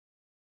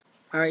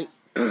Alright,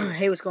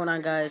 hey, what's going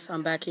on, guys?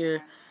 I'm back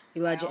here,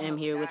 Elijah M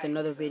here with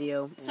another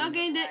video.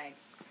 Sucking dick.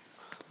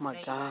 Oh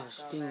my gosh,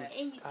 dude.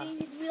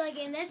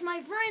 And that's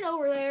my friend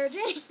over there,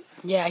 James.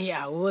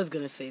 Yeah, I was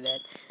gonna say that.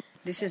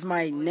 This is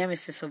my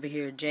nemesis over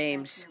here,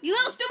 James. You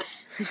little stupid.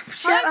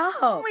 Shut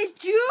up!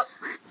 With you?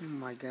 Oh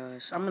my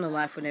gosh, I'm gonna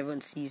laugh when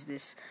everyone sees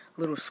this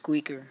little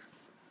squeaker.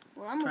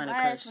 Well, I'm gonna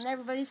laugh when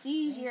everybody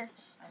sees your...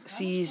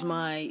 Sees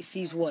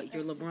what?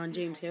 Your LeBron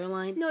James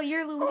hairline? No,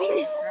 your little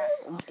penis.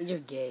 You're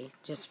gay,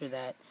 just for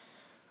that.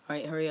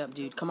 Alright, hurry up,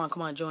 dude. Come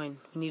on, join.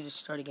 We need to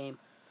start a game.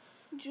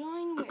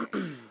 Join where?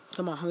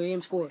 Come on, Hunger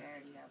Games 4.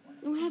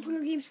 I don't have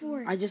Hunger Games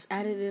 4. I just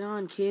added it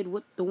on, kid.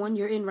 What? The one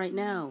you're in right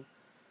now.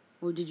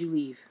 Or did you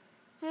leave?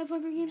 I have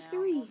Hunger Games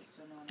 3.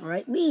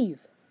 Alright, leave.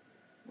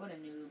 What a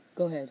noob.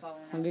 Go ahead.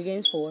 Hunger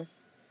Games 4.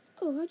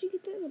 Oh, how'd you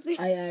get that up there?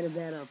 I added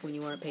that up when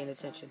you weren't paying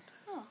attention.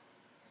 Oh.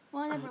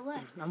 Well, I never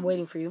left. I'm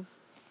waiting for you.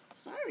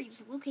 Sorry,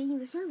 it's locating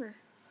the server.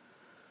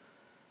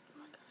 Oh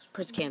my gosh.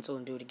 Press cancel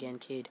and do it again,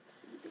 kid.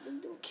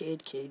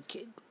 Kid.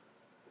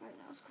 Alright,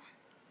 now it's gone.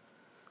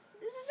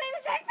 This is the same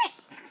exact thing.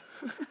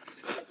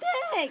 What the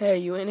heck? Hey,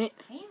 you in it?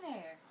 Hey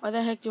there. Why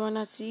the heck do I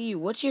not see you?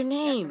 What's your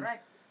name?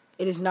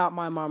 It is not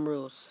my mom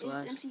rules.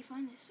 It's MC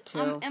Finest.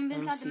 Tell I'm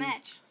inside MC. the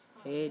match.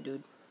 Hey,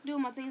 dude. Dude,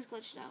 my thing's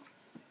glitched out.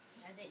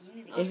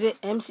 Is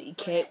it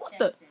MCK? What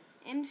the?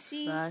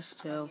 MC... Slash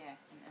tell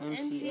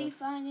MC MCF.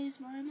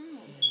 Finest, my mom.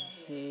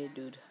 Hey,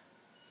 dude.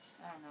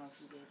 I don't know if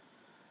you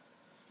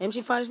did.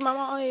 MC Finest, my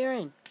mom. Oh, you're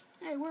in.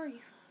 Hey, where are you?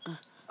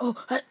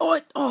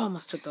 I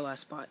almost took the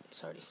last spot.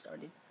 It's already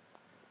started.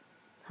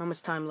 How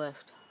much time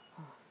left?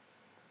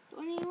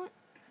 21?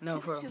 No,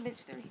 for 2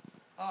 minutes 30.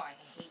 Oh, I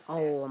hate that.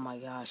 Oh my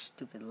gosh,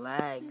 stupid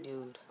lag,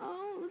 dude.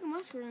 Oh, look at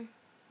my screen.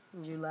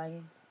 You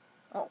lagging?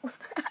 Oh.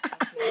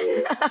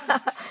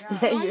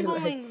 So I'm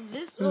going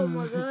this. Oh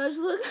my gosh,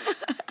 look.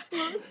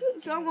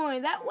 So I'm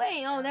going that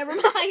way. Oh, never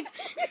mind.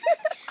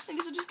 I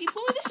guess I'll just keep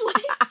going this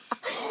way.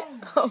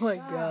 Oh my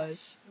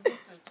gosh. I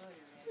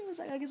was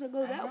like, I guess I'll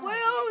go that way.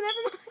 Oh,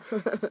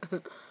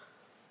 never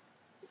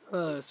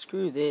mind.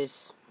 Screw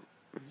this.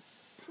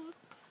 Suck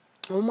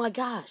Oh my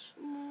gosh.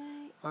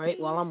 my... Alright,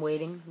 while I'm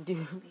waiting,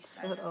 dude,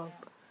 shut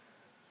up.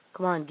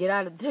 Come on, get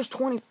out of... There's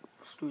 20...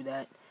 Screw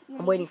that.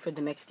 I'm waiting for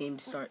the next game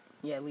to start.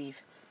 Yeah,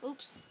 leave.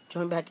 Oops.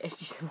 Join back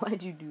SG.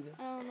 Why'd you do that?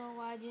 I don't know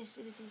why I just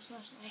did it through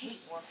slash. I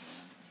hate warping.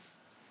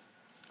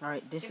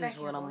 Alright, this Get is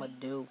back what here, I'm boy. gonna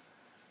do.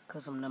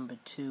 Because I'm number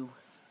 2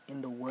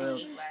 in the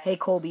world. hate Hey,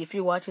 Colby, if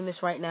you're watching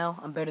this right now,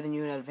 I'm better than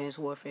you in Advanced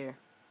Warfare.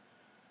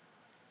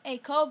 Hey,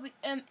 Kobe,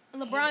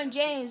 LeBron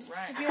James,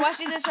 if you're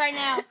watching this right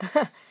now,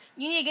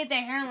 you need to get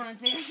that hairline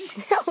fixed.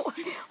 What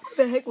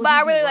the heck was But I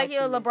you really like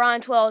your watching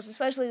LeBron 12s,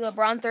 especially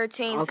LeBron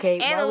 13s, Okay,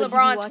 why and would the you be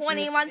LeBron watching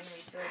 20 this?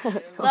 months. this?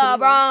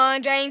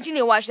 LeBron James, you need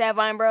to watch that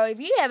Vine, bro. If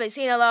you haven't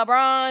seen a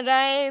LeBron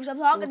James, I'm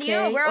talking to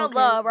you, bro.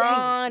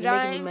 LeBron Dang, you're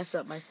making me James. mess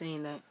up by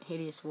saying that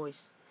hideous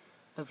voice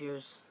of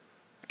yours.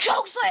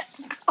 Choke slam!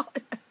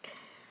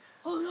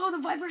 Oh no, the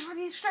Viper's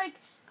ready to strike.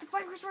 The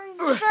Viper's ready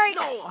to strike.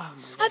 Oh my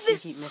At gosh, you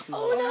this. keep messing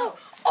Oh with me. no.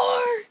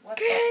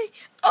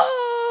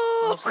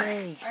 RKO.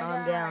 Okay,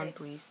 calm down,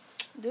 please.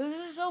 Dude,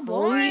 this is so Oh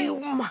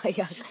boring. my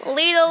gosh.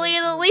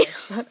 Lead.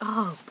 Shut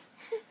up.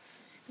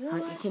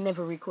 You can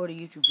never record a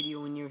YouTube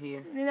video when you're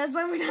here. That's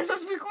why we're not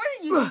supposed to be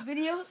recording YouTube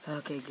videos.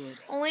 Okay, good.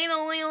 We're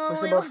We're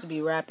supposed to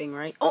be rapping,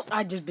 right? Oh,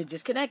 I just been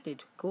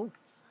disconnected. Cool.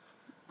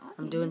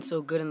 I'm doing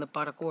so good in the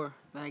parkour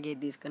that I get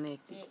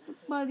disconnected.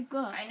 I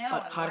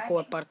know.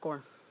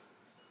 Parkour.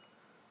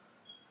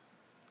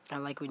 I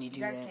like when you do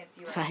You guys that. can't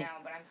see right now,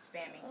 but I'm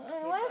spamming the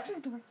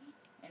skip button,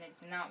 and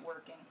it's not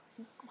working.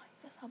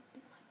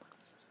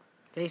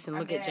 Jason,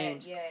 look at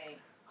James. Yay.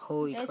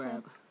 Holy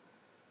Jason.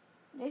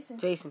 crap.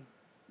 Jason,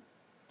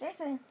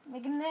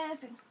 make it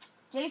nasty.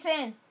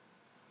 Jason,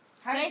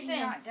 How did he Jason.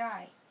 not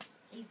die?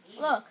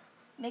 look,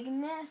 make it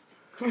nasty.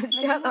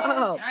 Shut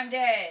up. I'm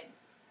dead.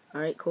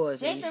 Alright, cool.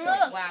 Jason,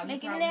 look, Wow, he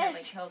make it probably had like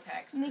nasty. health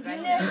hacks. Make 'cause it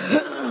I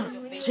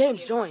nasty.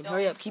 James, join.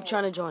 Hurry up. Keep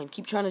trying to join.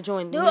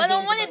 Dude, I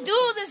don't want to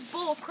do this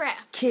bull crap.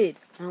 Kid,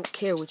 I don't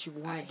care what you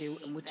want to do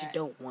and what you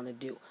don't want to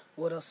do.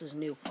 What else is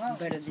new? I'm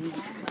better than you.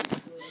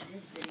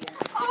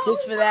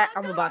 Just for that,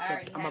 I'm about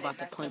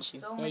to punch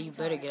you. Yeah, you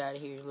better get out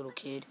of here, you little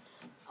kid.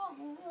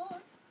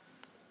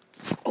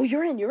 Oh,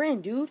 you're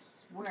in, dude.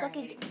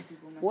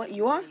 What,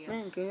 you are?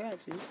 Man,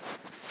 congrats, dude.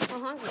 I'm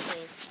hungry,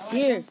 please.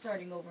 Here.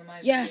 Starting over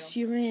my Yes,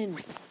 you're in.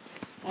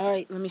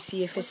 Alright, let me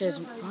see if it says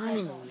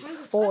finally.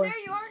 4. There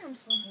you are.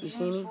 You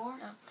see me?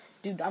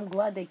 Dude, I'm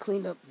glad they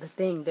cleaned up the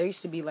thing. There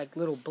used to be like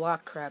little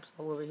block craps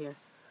all over here.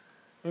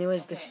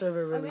 Anyways, the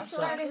server really I'm sucks.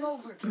 starting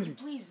over. Can you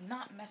please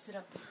not mess it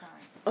up this time?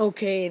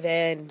 Okay,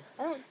 then.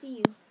 I don't see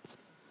you.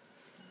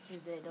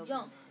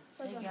 Jump.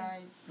 Hey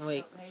guys.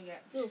 Wait. Oh, hey guys.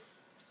 Move.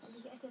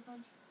 I can't find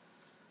you.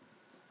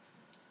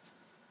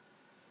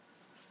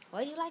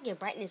 Why do you like your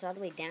brightness all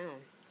the way down?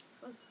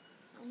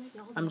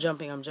 I'm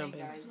jumping. Hey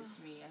guys, it's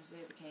me, Isaiah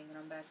the King, and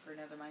I'm back for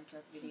another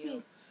Minecraft video.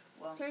 See.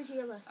 Well, Turn to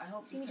your left. I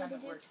hope See this me time it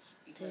jumping works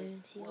because,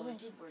 to your well, it left.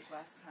 did work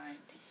last time.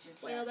 It's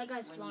just Wait, no, that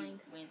guy's when flying. you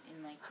went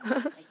in like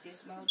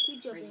this mode Keep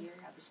right jumping. here,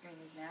 how the screen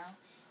is now,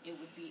 it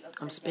would be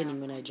upside I'm spinning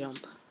down when I on jump.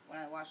 YouTube when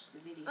I watched the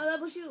video. Oh,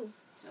 that was you.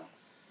 So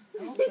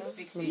I hope this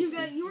fixes.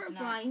 You were If not,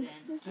 flying.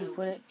 then I will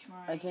Put it. keep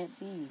trying, I can't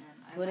see you. and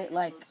I Put might it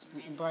like upload some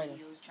random brighter,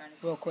 videos trying to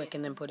real fix quick, it.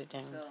 and then put it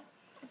down. So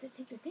I have to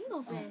take the thing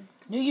off then.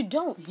 No, you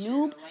don't, be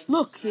sure noob. to like,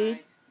 Look, subscribe, kid.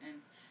 and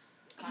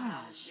comment on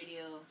this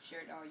video, share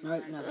it to all your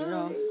Right, friends. now get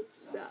off.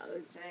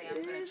 Today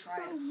I'm gonna try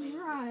to play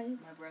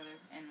with my brother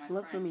and my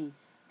Look for friend, me.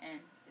 and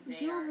You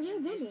they are over there,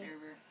 in this didn't you?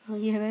 server. Oh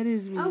yeah, that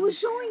is me. I was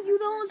showing you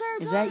the whole entire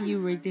time. Is that you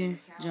right there?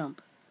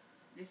 Jump.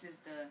 This is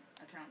the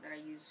account that I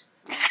use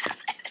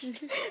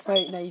All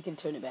right, now you can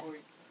turn it back. for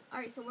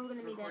Alright, so we're gonna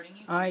be that. recording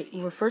YouTube All right,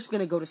 we're videos. first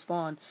gonna go to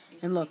spawn,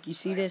 and look, you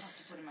see Basically,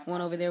 this I don't have to put in my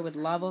one over there with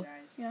password for you lava?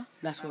 guys. Yeah.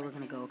 That's It's where not we're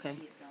gonna like go. anyone Okay. can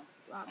see it,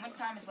 though. How much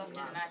time is left in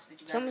the match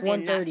that you guys Someone's have?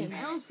 getting knocked 1:30. in.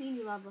 I don't see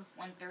you, lava.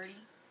 1:30?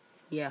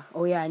 Yeah.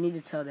 Oh yeah, I need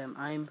to tell them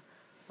I'm.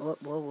 Whoa,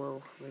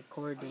 Oh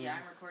recording. yeah,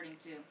 I'm recording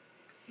too.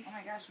 Oh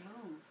my gosh,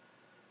 move.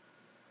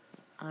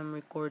 I'm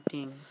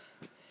recording.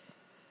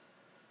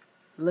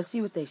 Let's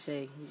see what they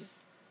say.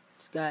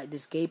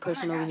 This gay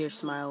person my over gosh, here move.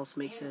 smiles, I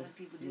makes hate it a when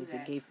people do makes a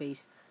that. gay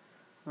face.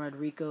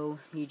 Rodrigo,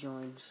 he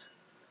joins.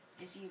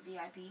 Is he a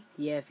VIP?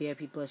 Yeah,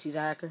 VIP plus. He's a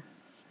hacker.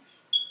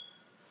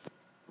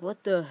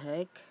 What the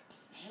heck?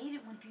 I hate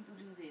it when people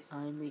do this.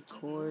 I'm They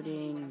keep moving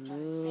me when I'm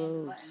trying to spam the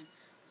recording button.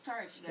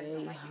 Sorry if you guys Say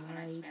don't like it when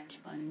I hi spam the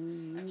to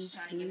button. I'm just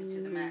trying to get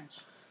into the match.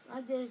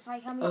 Like this,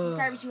 like how many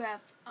subscribers you have.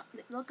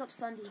 Look up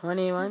Sunday.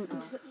 21.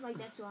 Like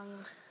that's who I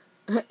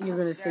am. You're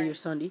gonna say your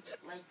Sunday.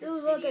 Like this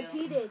Dude, look, I video.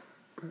 cheated.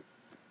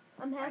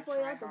 I'm I halfway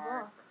try out the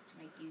hard block. to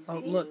make these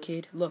Oh, videos look,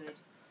 kid, look. good,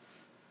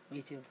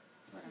 Me too.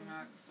 but I'm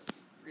not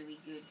really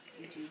good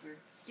YouTuber.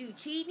 Dude,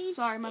 cheating.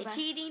 Sorry, my bad.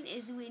 Cheating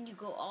is when you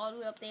go all the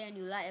way up there and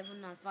you light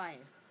everyone on fire.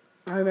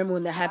 I remember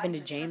when that happened to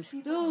I trick James.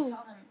 people and Dude.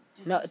 tell them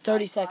to No, do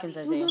 30 stuff seconds,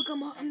 body Isaiah. Dude, look,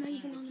 I'm and not team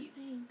even with on the you.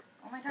 thing.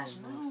 Oh my gosh,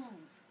 Oh, move! nice.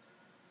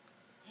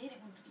 Hate it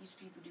when these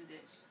people do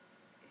this.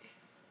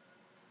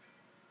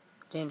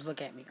 James,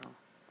 look at me. Oh.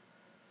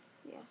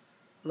 Yeah.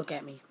 Look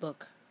at me.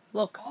 Look.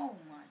 Look. Oh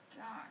my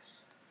gosh.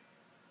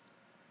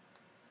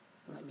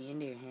 Let me in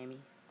there, Hammy.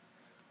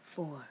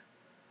 4.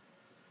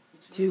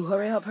 It's 2,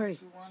 hurry up, starting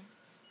hurry. 2-1.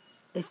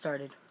 It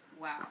started.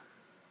 Wow.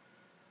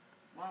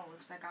 Well,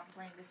 looks like I'm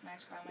playing this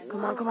match by myself.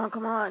 Come on, come on,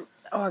 come on.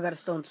 Oh, I got a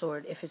stone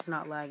sword if it's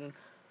not lagging.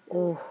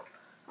 Oh,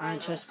 iron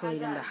chest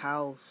plate in the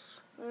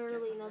house.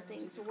 Literally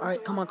nothing. So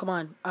Alright, come on, come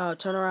on.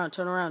 Turn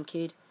around,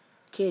 kid.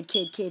 Kid,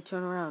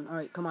 turn around.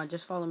 Alright, come on,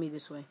 just follow me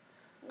this way.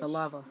 The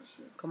lava.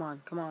 Come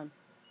on, come on.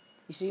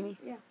 You see me?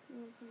 Yeah.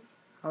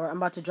 Alright, I'm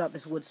about to drop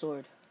this wood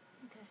sword.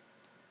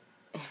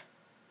 Okay.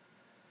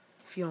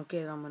 If you don't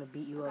get it, I'm gonna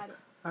beat you I up. got it.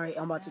 Alright,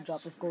 I'm about to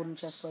drop this golden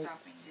chest plate.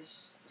 Stopping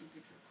this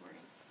stupid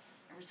recording.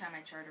 Every time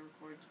I try to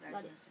record, you guys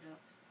Got it. mess it up.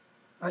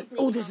 Alright,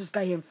 oh, this is this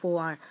guy here in full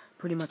iron.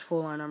 Pretty much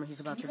full iron armor. He's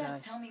about Can to you die.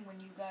 guys tell me when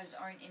you guys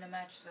aren't in a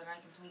match so that I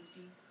can play with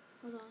you?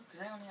 Hold on.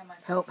 Because I only have my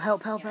Help, phone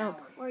help, for a help, freaking help.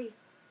 hour. Where are you?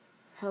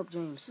 Help,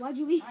 James. Why'd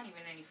you leave? Not even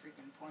any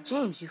freaking point.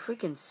 James, you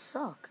freaking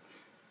suck.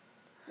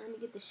 Let me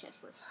get this chest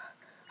first.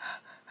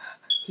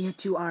 He had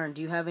 2 iron.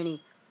 Do you have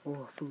any?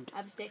 Oh, food. I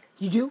have a stick.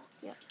 You do?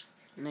 Yep.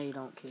 No, you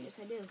don't, kid. Yes,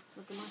 I do.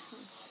 Look at my son.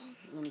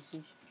 Let me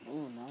see.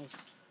 Oh, nice.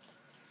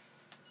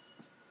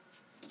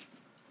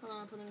 Hold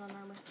on, I'm putting on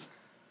armor.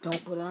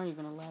 Don't put it on. You're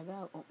gonna lag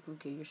out. Oh,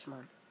 okay, you're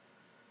smart.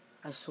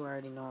 I swear I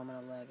already know I'm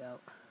gonna lag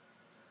out.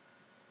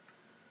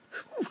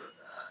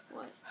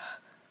 What?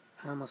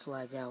 I almost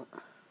lagged out.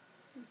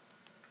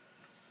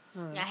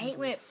 Alright, I hate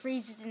when it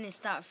freezes and it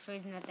stops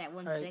freezing at that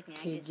 1 Alright, second. I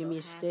kid, get give me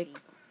a so stick. happy.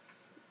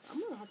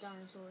 I'm gonna have the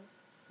iron sword.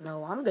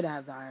 No, I'm gonna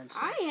have the iron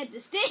sword. I had the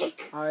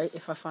stick. Alright,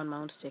 if I find my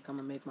own stick, I'm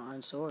gonna make my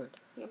iron sword.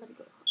 Yeah, I'm gonna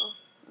go. Oh.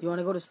 You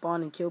wanna go to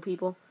spawn and kill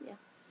people? Yeah.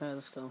 Alright,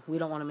 let's go. We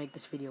don't wanna make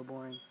this video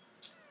boring.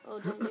 Oh,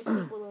 damn, there's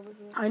people over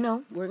here. I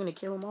know. We're gonna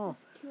kill them all.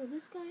 Let's kill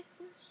this guy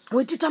first.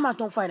 Wait, you time out.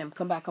 Don't fight him.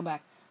 Come back, come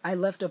back. I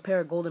left a pair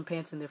of golden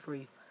pants in there for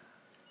you.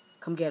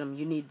 Come get him.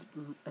 You need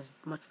as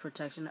much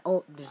protection.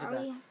 Oh, there's a I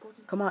already guy. have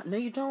golden. Come on. No,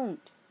 you don't.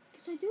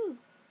 Yes, I do.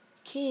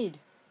 Kid.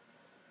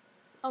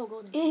 Oh,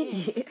 golden.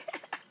 Idiot.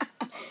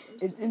 pants.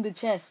 It's in the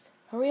chest.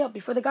 Hurry up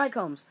before the guy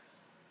comes.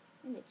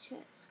 In the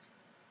chest.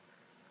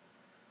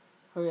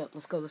 Hurry up.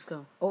 Let's go, let's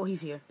go. Oh,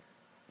 he's here.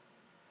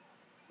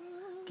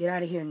 Get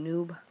out of here,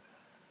 noob.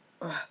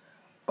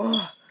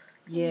 Oh,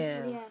 yeah.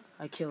 What do you have?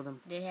 I killed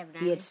him. They have He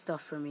diamonds. had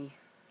stuff for me.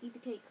 Eat the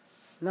cake.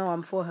 No,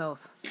 I'm full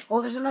health.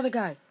 Oh, there's another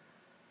guy.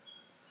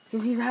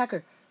 He's a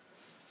hacker.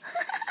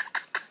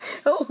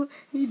 Oh,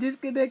 he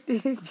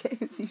disconnected his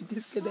James. You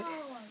disconnected.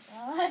 Oh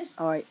my gosh.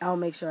 Alright, I'll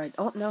make sure I...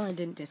 Oh, no, I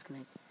didn't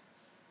disconnect.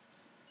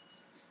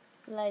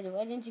 Like,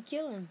 why didn't you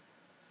kill him?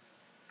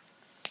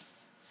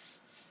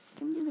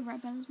 Can we do the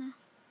red bells now?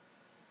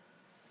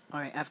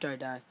 Alright, after I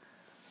die.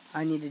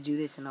 I need to do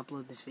this and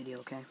upload this video,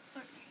 okay?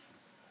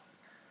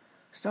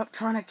 Stop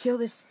trying to kill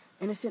this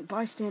innocent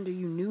bystander,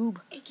 you noob.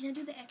 Hey, can I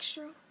do the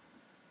extra?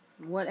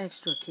 What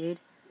extra, kid?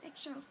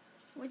 Extra.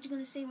 What you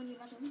gonna say when you're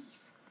about to leave?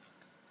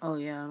 Oh,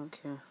 yeah, I don't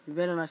care. You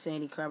better not say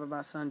any crap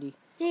about Sunday.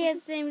 He has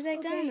the same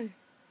exact Okay. armor.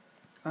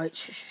 Alright,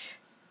 shh.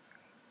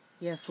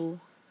 Yeah, fool.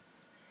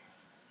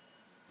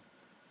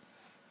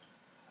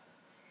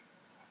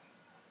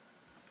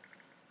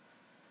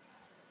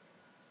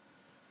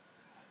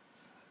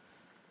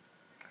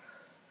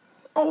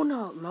 Oh,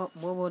 no.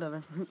 Well,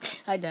 whatever.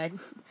 I died.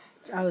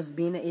 I was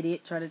being an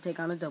idiot, trying to take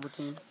on a double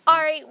team.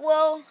 Alright,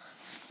 well,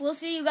 we'll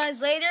see you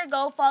guys later.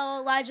 Go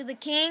follow Elijah the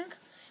King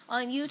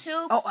on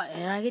YouTube. Oh,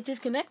 and I get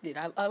disconnected.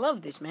 I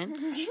love this, man.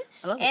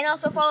 I love And it.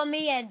 also follow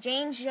me at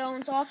James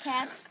Jones, all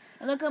caps.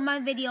 And look at my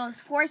videos,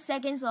 4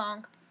 seconds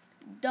long.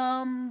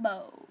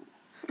 Dumbo.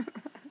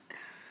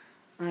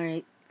 All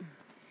right,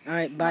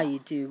 bye,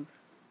 YouTube.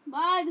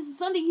 Bye, this is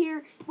Sunday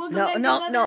here. Welcome No, back to no, another no.